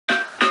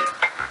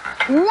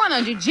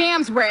100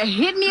 jams where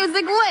hit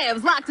music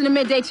lives. Locked in the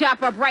midday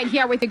chop up right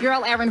here with your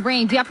girl Erin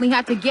Rain. Definitely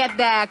had to get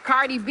that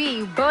Cardi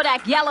B,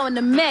 Bodak Yellow in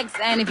the mix.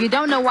 And if you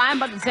don't know why, I'm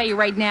about to tell you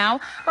right now.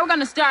 We're going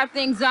to start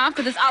things off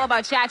because it's all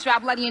about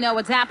tRAP, letting you know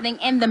what's happening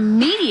in the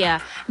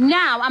media.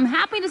 Now, I'm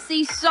happy to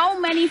see so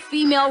many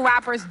female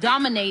rappers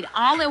dominate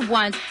all at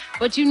once.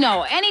 But you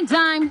know,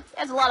 anytime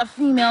there's a lot of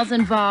females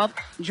involved,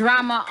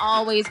 drama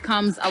always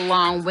comes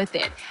along with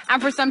it.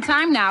 And for some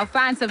time now,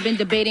 fans have been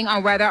debating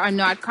on whether or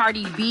not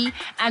Cardi B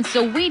and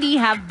Saweetie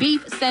have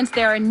beef since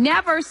they're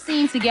never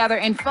seen together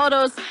in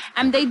photos.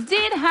 And they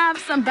did have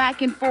some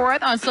back and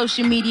forth on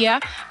social media,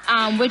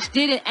 which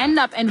did end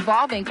up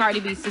involving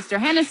Cardi B's sister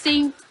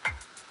Hennessy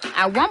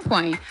at one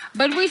point.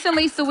 But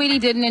recently, Saweetie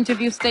did an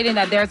interview stating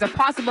that there's a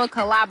possible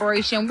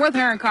collaboration with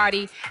her and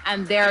Cardi,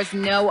 and there's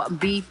no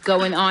beef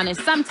going on. And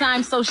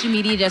sometimes social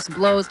media just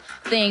blows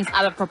things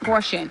out of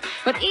proportion.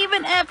 But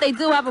even if they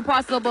do have a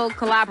possible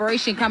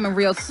collaboration coming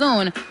real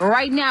soon,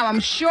 right now, I'm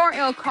sure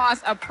it'll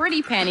cost a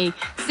pretty penny,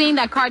 seeing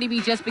that Cardi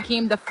B just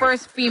became the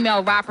first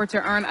female rapper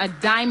to earn a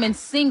Diamond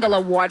Single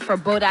Award for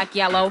Bodak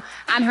Yellow,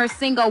 and her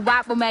single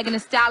WAP with Megan Thee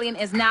Stallion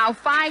is now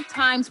 5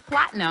 times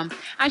platinum.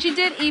 And she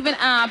did even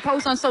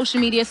post on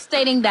social media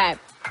stating that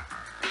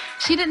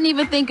she didn't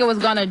even think it was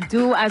gonna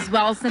do as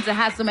well since it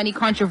has so many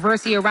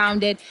controversy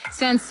around it,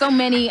 since so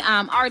many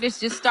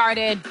artists just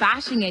started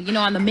bashing it. You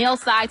know, on the male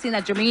side, saying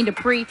that Jermaine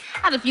Dupri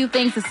had a few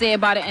things to say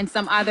about it, and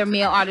some other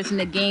male artists in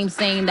the game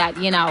saying that,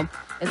 you know,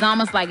 it's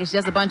almost like it's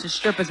just a bunch of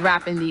strippers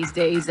rapping these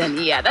days.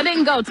 And yeah, that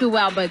didn't go too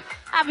well, but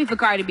happy for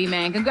Cardi B,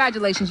 man.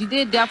 Congratulations. You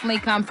did definitely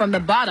come from the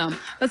bottom.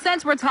 But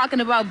since we're talking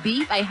about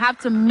beef, I have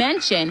to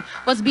mention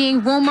what's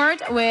being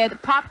rumored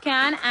with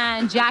Popcan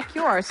and Jack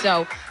Yor.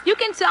 So you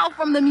can tell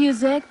from the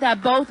music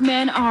that both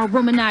men are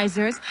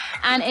womanizers,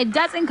 and it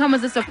doesn't come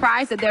as a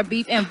surprise that their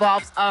beef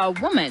involves a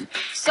woman.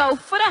 So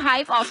For the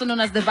Hype, also known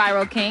as the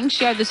Viral King,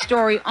 shared the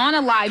story on a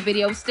live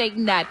video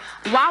stating that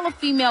while a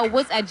female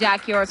was at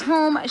Jack Yor's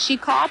home, she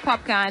called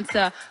Popcan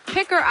to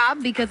pick her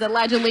up because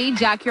allegedly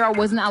Jack Yor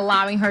wasn't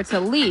allowing her to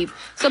leave.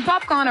 So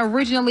Popcorn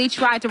originally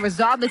tried to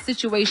resolve the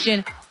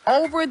situation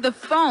over the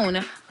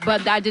phone,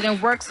 but that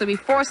didn't work. So he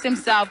forced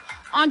himself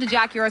onto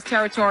Jack Yor's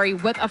territory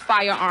with a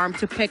firearm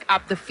to pick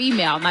up the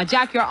female. Now,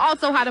 Jack Yor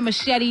also had a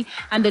machete,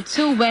 and the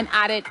two went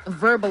at it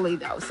verbally,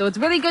 though. So it's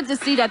really good to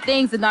see that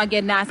things did not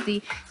get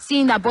nasty,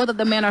 seeing that both of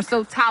the men are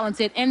so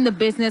talented in the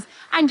business.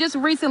 And just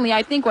recently,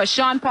 I think what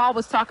Sean Paul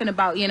was talking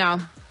about, you know,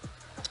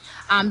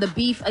 the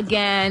beef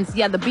against,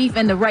 the beef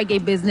in the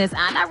reggae business.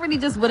 And that really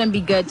just wouldn't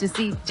be good to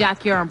see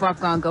Jack Yor and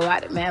Popcorn go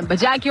at it, man. But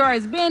Jack Yor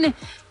has been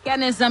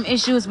getting in some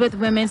issues with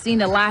women. Seeing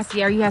that last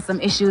year he had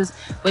some issues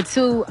with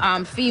 2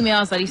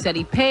 females that he said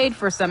he paid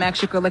for some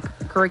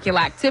extracurricular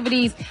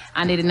activities,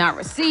 and they did not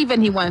receive it.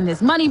 And he wanted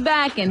his money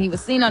back, and he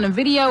was seen on a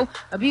video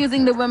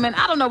abusing the women.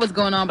 I don't know what's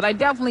going on, but I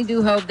definitely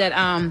do hope that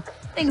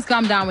things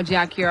calm down with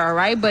Jack Yor, all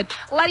right? But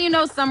letting you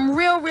know some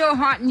real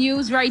hot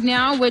news right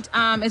now, which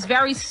is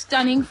very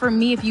stunning for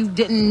me if you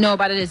didn't know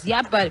about it as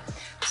yet. But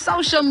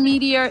social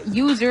media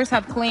users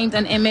have claimed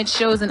an image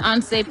shows an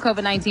unsafe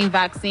COVID-19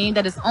 vaccine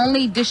that is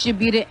only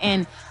distributed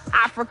in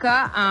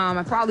Africa.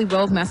 I probably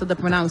will mess up the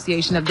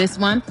pronunciation of this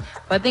one,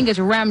 but I think it's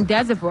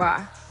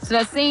remdesivir. So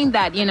they're saying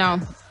that, you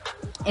know,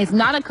 it's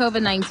not a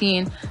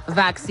COVID-19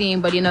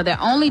 vaccine, but, you know,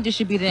 they're only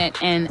distributing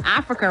it in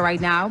Africa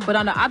right now. But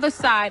on the other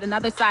side,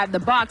 another side of the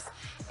box,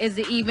 is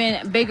the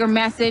even bigger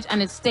message,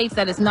 and it states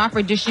that it's not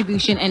for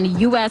distribution in the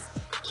U.S.,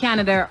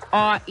 Canada,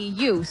 or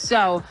EU.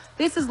 So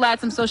this has led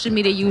some social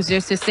media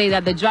users to say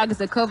that the drug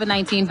is a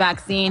COVID-19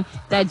 vaccine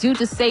that, due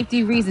to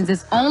safety reasons,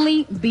 is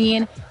only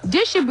being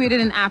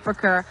distributed in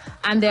Africa,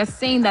 and they're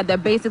saying that they're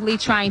basically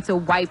trying to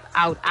wipe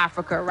out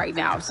Africa right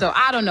now. So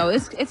I don't know.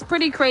 It's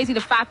pretty crazy,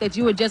 the fact that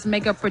you would just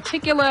make a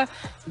particular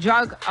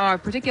drug or a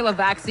particular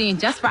vaccine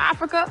just for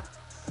Africa.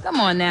 Come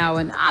on now.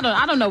 And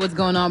I don't know what's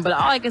going on, but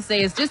all I can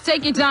say is just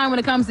take your time when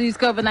it comes to these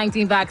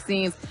COVID-19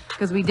 vaccines,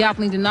 because we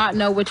definitely do not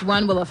know which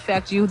one will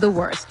affect you the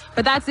worst.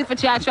 But that's it for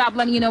tRAP,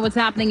 letting you know what's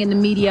happening in the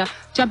media.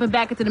 Jumping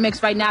back into the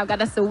mix right now,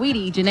 got a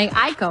Saweetie, Janae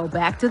Aiko,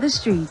 back to the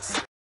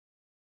streets.